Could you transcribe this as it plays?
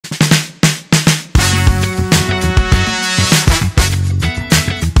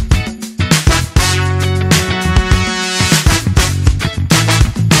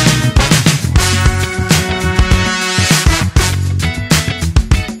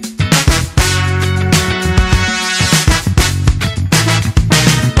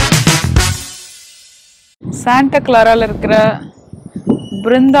Santa கிளாரால இருக்கிற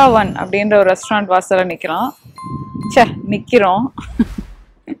பிருந்தாவன் அப்படின்ற ஒரு ரெஸ்டாரண்ட் வாசல்ல நிக்கிறோம்.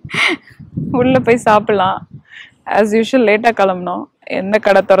 உள்ள போய் சாப்பிடலாம். ஆஸ் யூஷுவல் லேட்டா கிளம்பணும். எந்த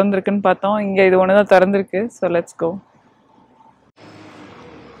கடை திறந்துருக்குன்னு பார்த்தோம். இங்க இது ஒண்ணுதான் திறந்துருக்கு. So let's go.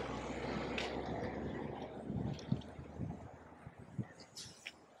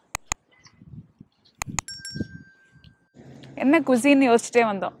 என்ன குசின்னு யோசிச்சுட்டே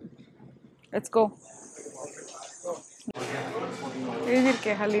வந்தோம். Let's go.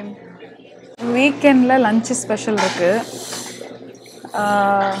 எழுதியிருக்கேன் ஹலீம். வீக்கெண்ட்ல லஞ்ச் ஸ்பெஷல் இருக்கு.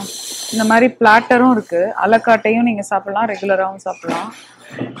 இந்த மாதிரி பிளாட்டரும் இருக்கு. அலக்காட்டையும் நீங்க சாப்பிடலாம், ரெகுலராகவும் சாப்பிடலாம்.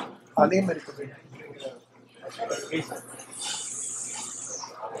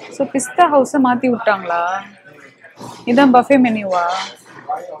 ஸோ பிஸ்தா ஹவுஸை மாத்தி விட்டாங்களா? இதான் பஃபே மெனுவா?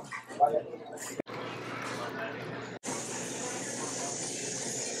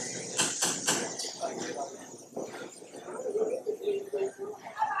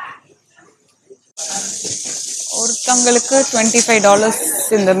 ஒருத்தங்களுக்கு $25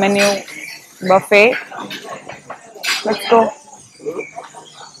 இந்த menu buffet. Let's go.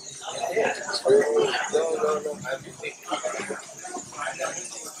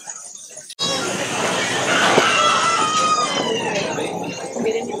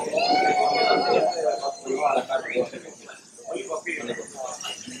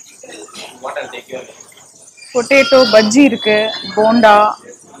 Potato bajji இருக்கு, bonda,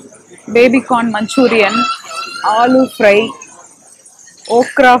 baby corn Manchurian, aloo fry,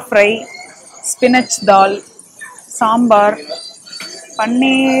 okra fry, spinach தால், சாம்பார்,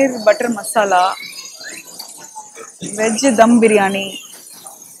 பன்னீர் பட்டர் மசாலா, வெஜ் தம் பிரியாணி,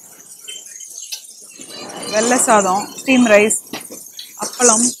 வெள்ளை சாதம், ஸ்டீம் ரைஸ்,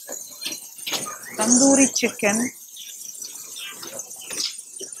 அப்பளம், தந்தூரி சிக்கன்.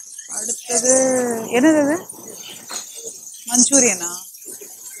 அடுத்தது என்னது? மஞ்சூரியனா?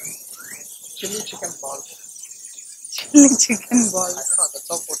 சில்லி சிக்கன் பால்,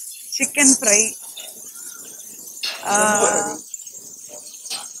 சிக்கன் ஃப்ரை,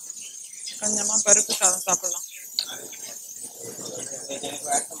 கொஞ்சமா பருப்பு சாதம் சாப்பிடலாம்.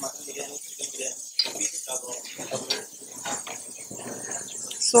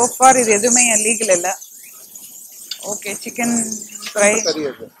 சோஃபார் இது எதுவுமே லீகல் இல்லை. ஓகே, சிக்கன் ஃப்ரை,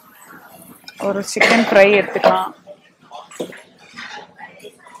 ஒரு சிக்கன் ஃப்ரை எடுத்துக்கலாம்.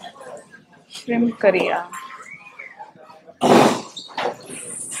 ஷ்ரிம்ப் கரியா?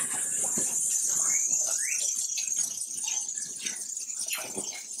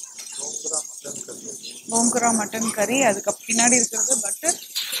 கோங்குரா மட்டன் கறி. அதுக்கு பின்னாடி இருக்கிறது பட்டர்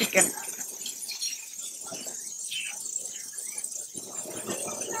சிக்கன்.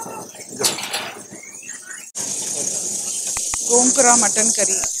 கோங்குரா மட்டன்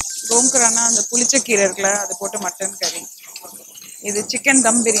கறி. கோங்குரானா அந்த புளிச்ச கீரை இருக்குல்ல, அது போட்டு மட்டன் கறி. இது சிக்கன்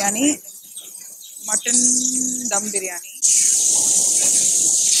தம் பிரியாணி, மட்டன் தம் பிரியாணி.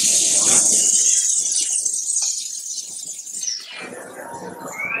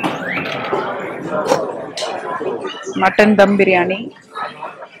 மட்டன் தம் பிரியாணி.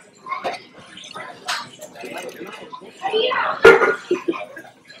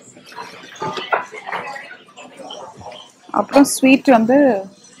 அப்புறம் ஸ்வீட் வந்து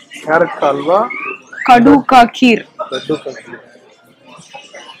கேரட் ஹல்வா, கடூகா கீர்.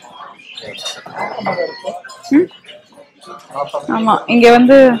 ஆமா, இங்க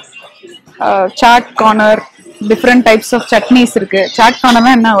வந்து chat corner, different types of chutneys இருக்கு. சாட்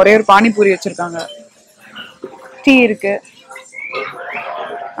கார்னர்னா என்ன, ஒரே ஒரு பானிபூரி வச்சிருக்காங்க. டீ இருக்கு.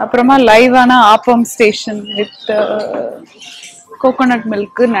 அப்புறமா லைவான appam station with coconut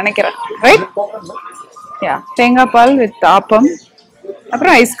milk நினைக்கிறேன், ரைட்? யா, தேங்காய் பால் வித் ஆப்பம்.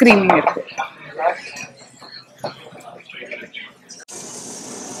 அப்புறம் ஐஸ்கிரீம் இருக்கு.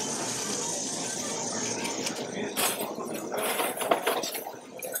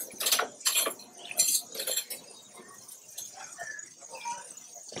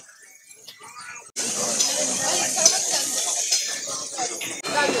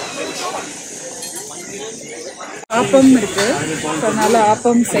 ஆப்பம் இருக்கு, அதனால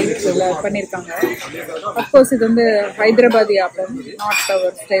ஆப்பம் சைட்ல பண்ணிருக்காங்க. அப்கோர்ஸ் இது வந்து Hyderabadi appam, not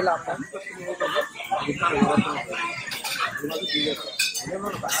our style appam.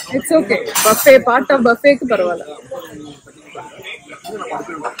 It's okay, buffet part of பஃபேக்கு பரவாயில்ல.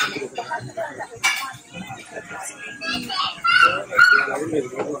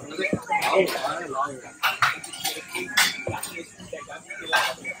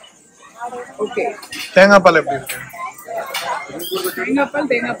 ஓகே, தேங்காய் பால் எப்படி இருக்கு? தேங்காய்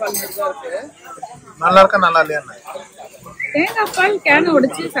பால் மாதிரி தான் இருக்கு. நல்லா இருக்கா நல்லா இல்லையா? தேங்காய் பால் கேனை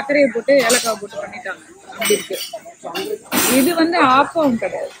உடைச்சு சர்க்கரையை போட்டு ஏலக்காய் போட்டு பண்ணிட்டாங்க. அப்படி இருக்கு. இது வந்து ஆப்பம்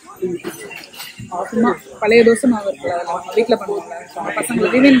கிடையாது, சும்மா பழைய தோசை மாவு இருக்குல்ல, நம்ம வீட்டுல பண்ணுவாங்க பசங்களை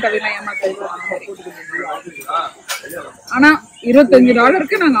விவின் கவிலாம் ஏமாத்துவோம் அந்த மாதிரி. ஆனா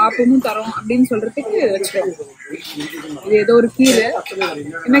 $25 நாங்க ஆப்பமும் தரோம் அப்படின்னு சொல்றதுக்கு வச்சுக்கோம். இது ஏதோ ஒரு கீரை,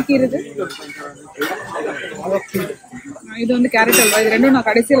 என்ன கீரை இது வந்து கேரட் அல்வா. இது ரெண்டும் நான்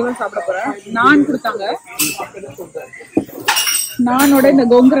கடைசியில தான் சாப்பிட போறேன். நான் கொடுத்தாங்க, நானோட இந்த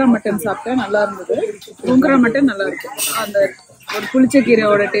கோங்கரா மட்டன் சாப்பிட்டேன், நல்லா இருந்தது. கோங்கரா மட்டன் நல்லா இருக்கு, அந்த ஒரு புளிச்ச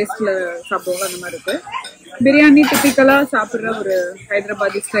கீரையோட டேஸ்ட்ல சாப்பிடுவோம் அந்த மாதிரி இருக்கு. பிரியாணி டிப்பிக்கலா சாப்பிடுற ஒரு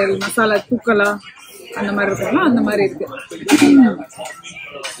ஹைதராபாதி ஸ்டைல் மசாலா தூக்கலா அந்த மாதிரி இருக்கும்ல, அந்த மாதிரி இருக்கு.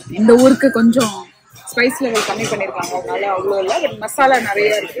 இந்த ஊருக்கு கொஞ்சம் ஸ்பைஸ் லெவல் கம்மி பண்ணியிருக்காங்க, அதனால அவ்வளோ இல்லை. பட் மசாலா நிறைய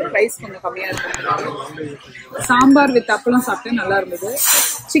இருக்கு, ரைஸ் கொஞ்சம் கம்மியா இருக்கு. சாம்பார் வித் அப்பளம் சாப்பிட்டு நல்லா இருந்தது.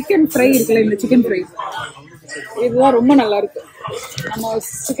 சிக்கன் ஃப்ரை இருக்குல்ல, இந்த சிக்கன் ஃப்ரை இதுதான் ரொம்ப நல்லா இருக்கு. நம்ம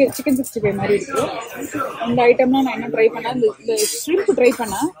சிக்கன் 65 மாதிரி இருக்கு. இந்த ஐட்டம்லாம் நான் என்ன ட்ரை பண்ணேன், இந்த ஷ்ரிம்ப் ட்ரை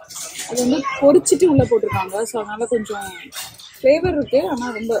பண்ணேன். அது வந்து பொரிச்சிட்டு உள்ள போட்டிருக்காங்க, ஸோ அதனால கொஞ்சம் ஃப்ளேவர் இருக்கு,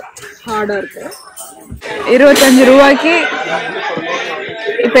 ஆனால் ரொம்ப ஹார்டா இருக்கு. $25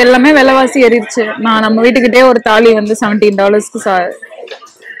 இப்போ எல்லாமே விலைவாசி ஏறிடுச்சு. நான் நம்ம வீட்டுக்கிட்டே ஒரு தாலி வந்து $17க்கு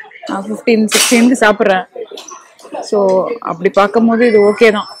 15-16க்கு சாப்பிட்றேன். ஸோ அப்படி பார்க்கும்போது இது ஓகே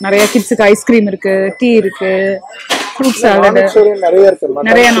தான். நிறைய கிட்ஸுக்கு ஐஸ்கிரீம் இருக்கு, டீ இருக்கு, ஃப்ரூட் சாலடு,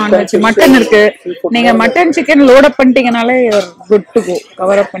 நிறைய நான்வெஜ், மட்டன் இருக்கு. நீங்க mutton chicken load up பண்ணிட்டீங்கனாலே good to go,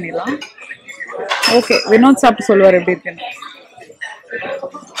 cover up பண்ணிடலாம். ஓகே, வினோத் சாப்பிட்டு சொல்லுவார் எப்படி இருக்குன்னு.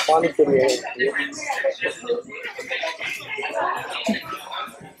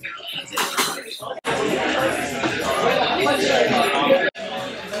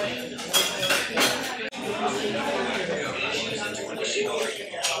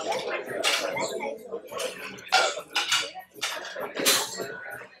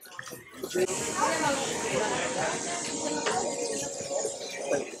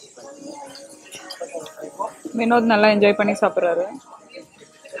 வினோத் நல்லா என்ஜாய் பண்ணி சாப்பிட்றாரு.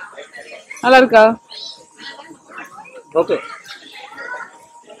 நல்லா இருக்கா? ஓகே.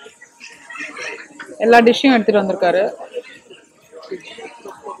 எல்லா டிஷ்ஷும் எடுத்துட்டு வந்திருக்காரு.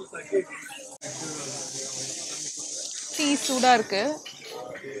 டீ சூடா இருக்கு,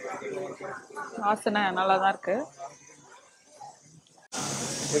 வாசனை நல்லா தான் இருக்கு.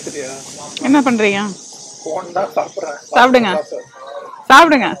 என்ன பண்றீங்க? சாப்பிடுங்க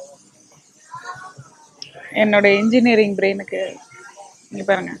சாப்பிடுங்க. என்னோட இன்ஜினியரிங் பிரெயினுக்கு இங்க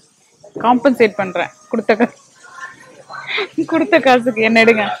பாருங்க காம்பன்சேட் பண்றேன். கொடுத்த காசுக்கு என்ன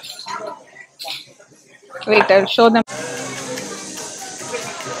எடுங்க. Wait, I'll show them.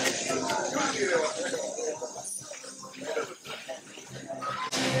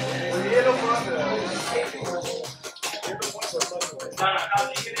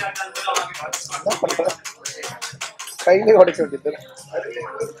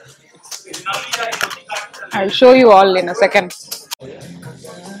 I'll show you all in a second.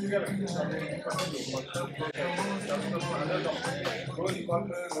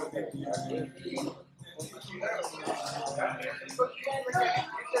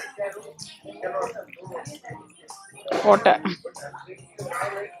 Water.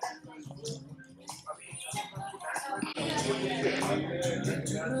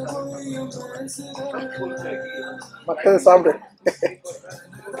 மற்றது சாப்பிடு.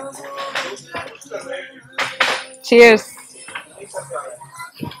 Cheers.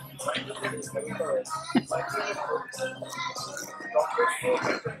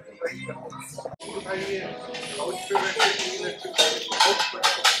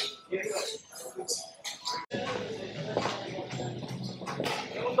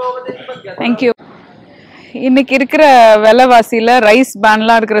 Thank you. இன்னைக்கு இருக்கிற விலைவாசியில ரைஸ்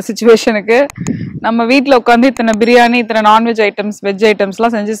பேன்லாம் இருக்கிற சிச்சுவேஷனுக்கு நம்ம வீட்டில் உட்காந்து இத்தனை பிரியாணி, இத்தனை நான்வெஜ் ஐட்டம்ஸ், வெஜ்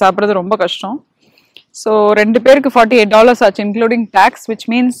ஐட்டம்ஸ்லாம் செஞ்சு சாப்பிட்றது ரொம்ப கஷ்டம். ஸோ 2 பேருக்கு $48 ஆச்சு, including tax, which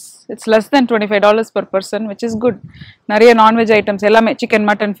means it's less than $25 per person, which is good. நிறைய நான்வெஜ் ஐட்டம்ஸ் எல்லாமே, chicken,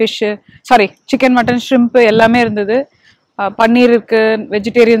 mutton, fish, chicken, mutton, shrimp எல்லாமே இருந்தது. பன்னீர் இருக்கு,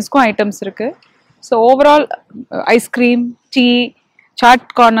 வெஜிடேரியன்ஸ்க்கும் ஐட்டம்ஸ் இருக்கு. So overall ice cream, tea, chat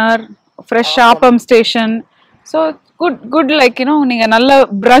corner, fresh appam station. So good like நீங்கள் நல்ல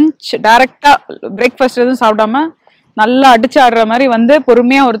French டைரெக்டாக breakfast எதுவும் சாப்பிடாம நல்லா அடிச்சு ஆடுற மாதிரி வந்து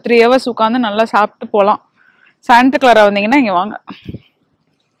பொறுமையாக ஒரு 3 hours உட்காந்து நல்லா சாப்பிட்டு போகலாம். சாண்டா கிளாரா வந்தீங்கன்னா இங்கே வாங்க.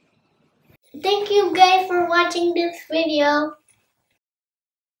 Thank you guys for watching this video.